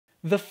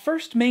The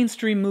first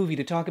mainstream movie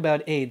to talk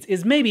about AIDS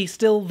is maybe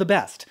still the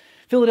best.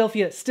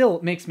 Philadelphia still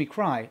makes me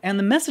cry, and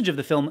the message of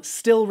the film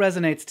still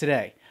resonates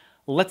today.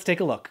 Let's take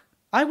a look.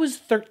 I was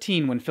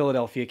 13 when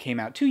Philadelphia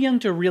came out, too young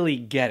to really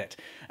get it.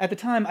 At the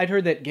time, I'd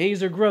heard that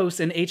gays are gross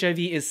and HIV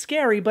is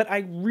scary, but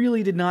I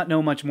really did not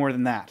know much more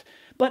than that.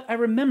 But I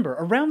remember,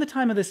 around the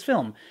time of this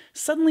film,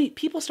 suddenly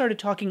people started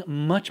talking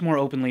much more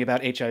openly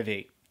about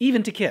HIV,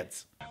 even to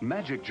kids.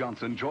 Magic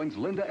Johnson joins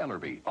Linda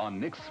Ellerbee on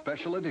Nick's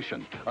Special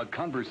Edition, A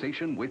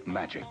Conversation with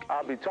Magic.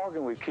 I'll be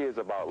talking with kids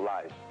about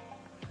life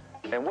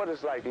and what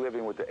it's like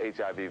living with the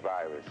HIV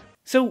virus.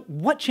 So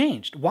what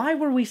changed? Why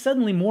were we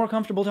suddenly more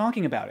comfortable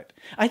talking about it?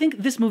 I think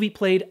this movie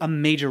played a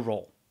major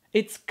role.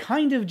 It's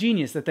kind of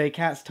genius that they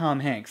cast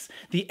Tom Hanks,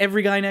 the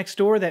every guy next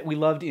door that we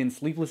loved in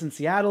Sleepless in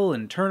Seattle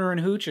and Turner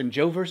and Hooch and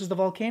Joe versus the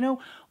Volcano.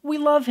 We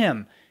love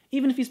him.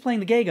 Even if he's playing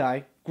the gay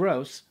guy,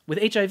 gross,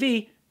 with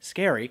HIV,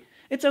 scary,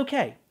 it's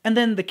okay. And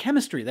then the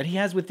chemistry that he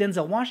has with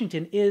Denzel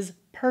Washington is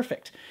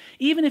perfect.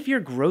 Even if you're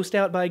grossed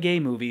out by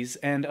gay movies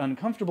and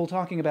uncomfortable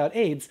talking about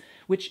AIDS,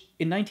 which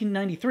in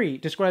 1993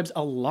 describes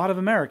a lot of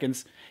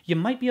Americans, you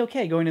might be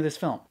okay going to this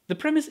film. The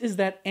premise is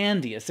that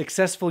Andy, a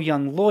successful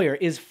young lawyer,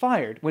 is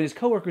fired when his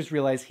coworkers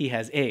realize he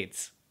has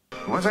AIDS.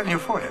 What's that in your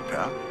forehead,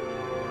 pal?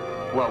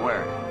 Well,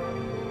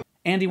 where?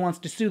 Andy wants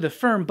to sue the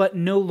firm, but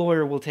no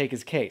lawyer will take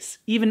his case.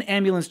 Even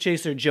ambulance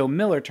chaser Joe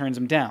Miller turns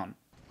him down.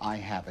 I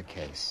have a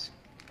case.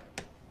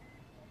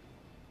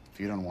 If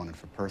you don't want it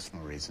for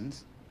personal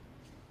reasons.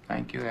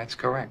 Thank you, that's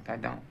correct, I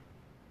don't.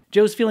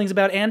 Joe's feelings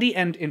about Andy,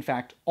 and in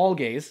fact, all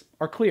gays,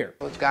 are clear.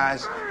 Those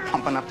guys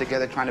pumping up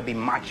together trying to be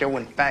macho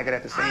and faggot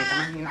at the same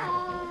time, you know,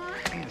 I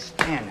can't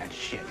stand that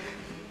shit.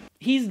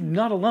 He's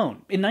not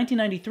alone. In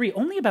 1993,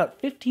 only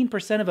about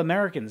 15% of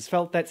Americans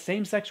felt that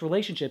same-sex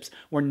relationships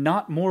were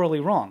not morally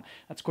wrong.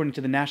 That's according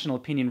to the National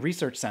Opinion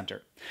Research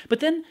Center.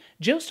 But then,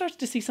 Joe starts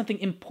to see something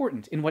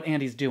important in what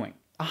Andy's doing.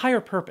 A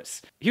higher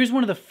purpose. Here's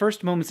one of the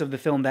first moments of the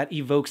film that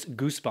evokes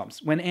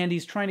goosebumps, when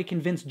Andy's trying to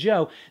convince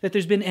Joe that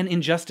there's been an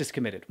injustice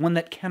committed, one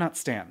that cannot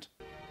stand.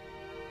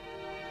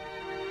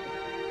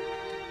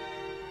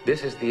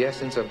 This is the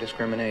essence of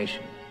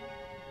discrimination.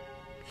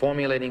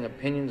 Formulating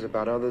opinions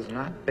about others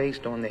not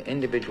based on their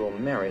individual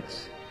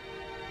merits,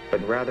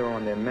 but rather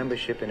on their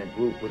membership in a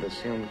group with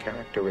assumed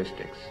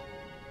characteristics.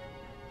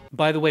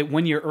 By the way,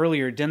 1 year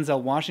earlier,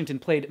 Denzel Washington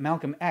played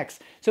Malcolm X,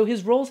 so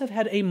his roles have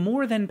had a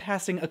more than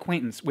passing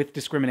acquaintance with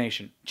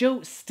discrimination.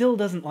 Joe still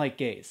doesn't like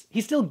gays.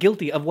 He's still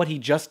guilty of what he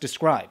just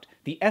described,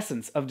 the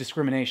essence of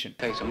discrimination.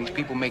 Hey, some of these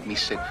people make me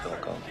sick,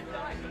 Philco.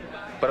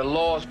 But a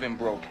law's been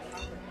broken.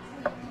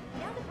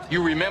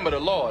 You remember the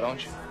law,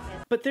 don't you?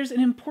 But there's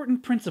an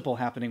important principle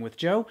happening with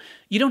Joe.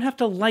 You don't have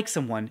to like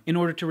someone in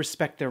order to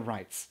respect their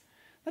rights.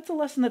 That's a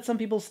lesson that some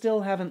people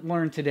still haven't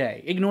learned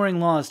today, ignoring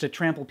laws to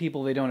trample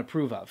people they don't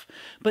approve of.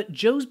 But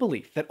Joe's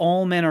belief that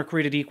all men are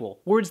created equal,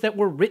 words that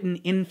were written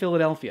in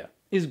Philadelphia,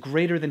 is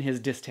greater than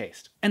his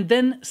distaste. And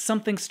then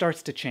something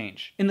starts to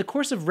change. In the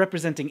course of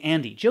representing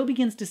Andy, Joe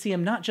begins to see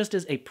him not just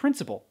as a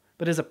principal,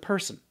 but as a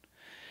person.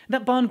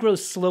 That bond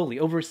grows slowly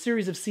over a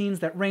series of scenes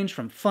that range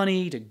from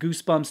funny to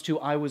goosebumps to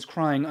I was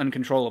crying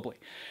uncontrollably.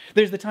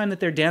 There's the time that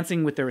they're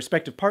dancing with their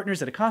respective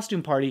partners at a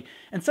costume party,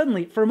 and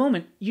suddenly, for a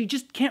moment, you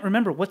just can't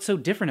remember what's so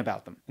different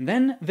about them. And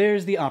then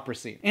there's the opera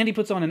scene. Andy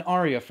puts on an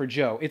aria for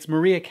Joe. It's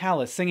Maria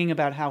Callas singing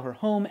about how her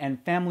home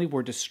and family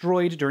were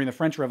destroyed during the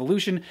French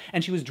Revolution,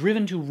 and she was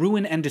driven to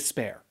ruin and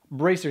despair.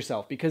 Brace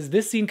yourself, because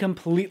this scene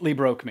completely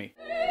broke me.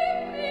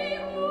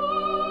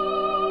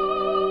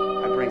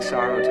 I bring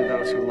sorrow to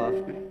those who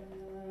love me.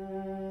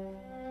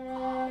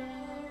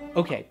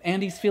 Okay,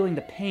 Andy's feeling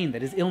the pain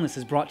that his illness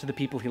has brought to the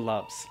people he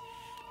loves.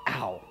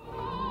 Ow.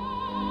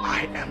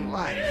 I am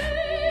life.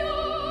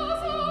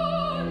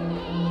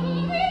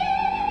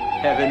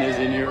 Heaven is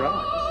in your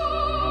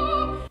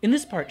eyes. In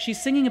this part,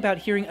 she's singing about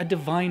hearing a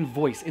divine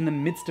voice in the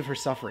midst of her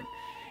suffering.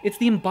 It's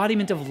the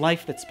embodiment of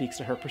life that speaks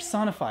to her,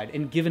 personified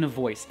and given a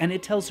voice, and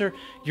it tells her,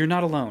 you're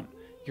not alone,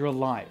 you're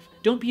alive.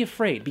 Don't be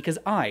afraid, because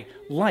I,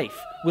 life,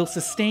 will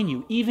sustain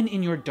you even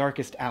in your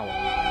darkest hour.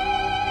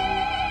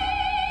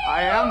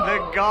 I am the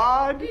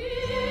God.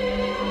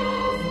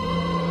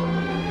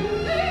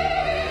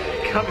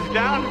 Comes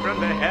down from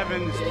the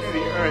heavens to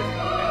the earth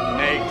and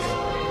makes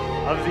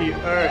of the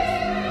earth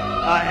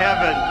a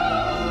heaven.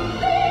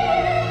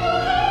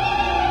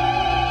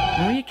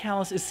 Maria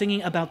Callas is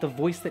singing about the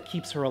voice that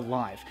keeps her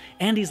alive.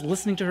 Andy's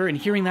listening to her and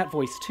hearing that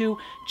voice too.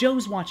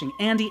 Joe's watching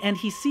Andy, and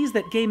he sees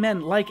that gay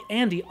men like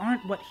Andy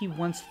aren't what he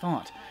once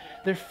thought.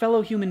 They're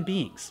fellow human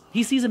beings.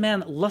 He sees a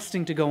man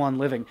lusting to go on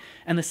living,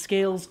 and the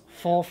scales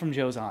fall from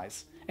Joe's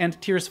eyes.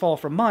 And tears fall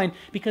from mine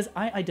because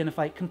I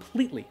identify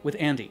completely with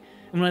Andy.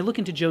 And when I look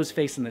into Joe's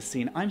face in this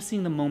scene, I'm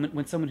seeing the moment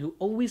when someone who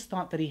always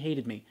thought that he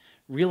hated me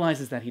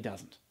realizes that he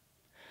doesn't.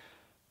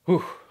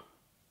 Whew.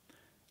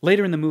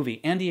 Later in the movie,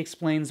 Andy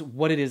explains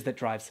what it is that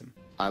drives him.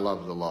 I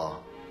love the law.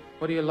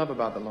 What do you love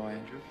about the law,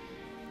 Andrew?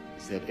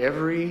 Is that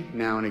every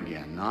now and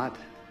again, not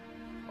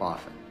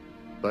often,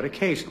 but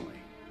occasionally,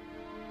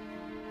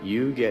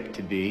 you get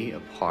to be a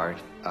part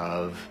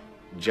of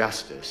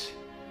justice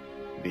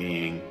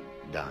being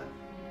done.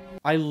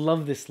 I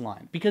love this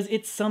line because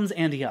it sums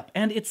Andy up,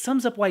 and it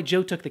sums up why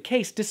Joe took the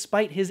case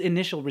despite his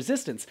initial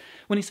resistance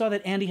when he saw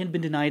that Andy had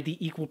been denied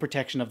the equal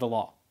protection of the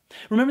law.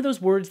 Remember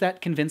those words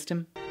that convinced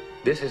him?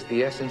 This is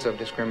the essence of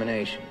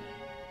discrimination.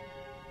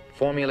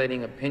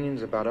 Formulating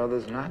opinions about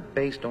others not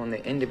based on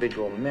their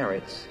individual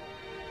merits,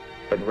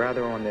 but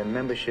rather on their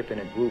membership in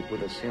a group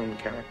with assumed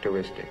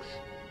characteristics.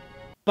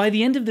 By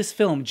the end of this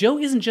film, Joe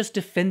isn't just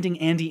defending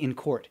Andy in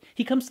court.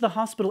 He comes to the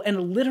hospital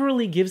and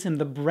literally gives him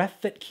the breath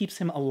that keeps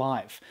him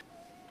alive.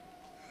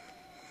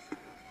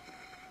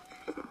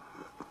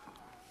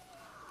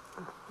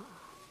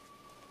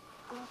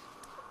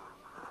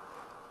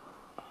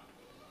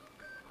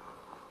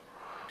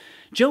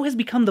 Joe has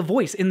become the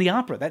voice in the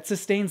opera that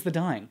sustains the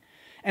dying.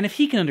 And if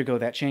he can undergo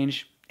that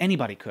change,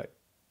 anybody could.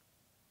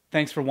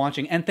 Thanks for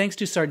watching, and thanks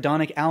to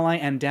Sardonic Ally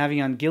and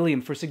Davion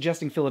Gilliam for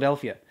suggesting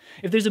Philadelphia.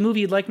 If there's a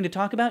movie you'd like me to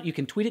talk about, you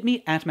can tweet at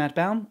me,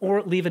 @MattBaum,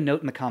 or leave a note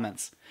in the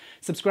comments.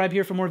 Subscribe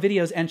here for more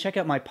videos, and check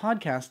out my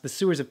podcast, The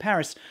Sewers of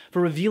Paris,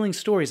 for revealing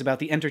stories about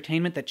the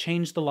entertainment that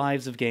changed the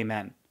lives of gay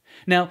men.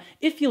 Now,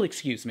 if you'll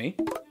excuse me...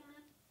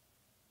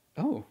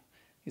 Oh,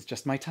 he's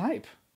just my type.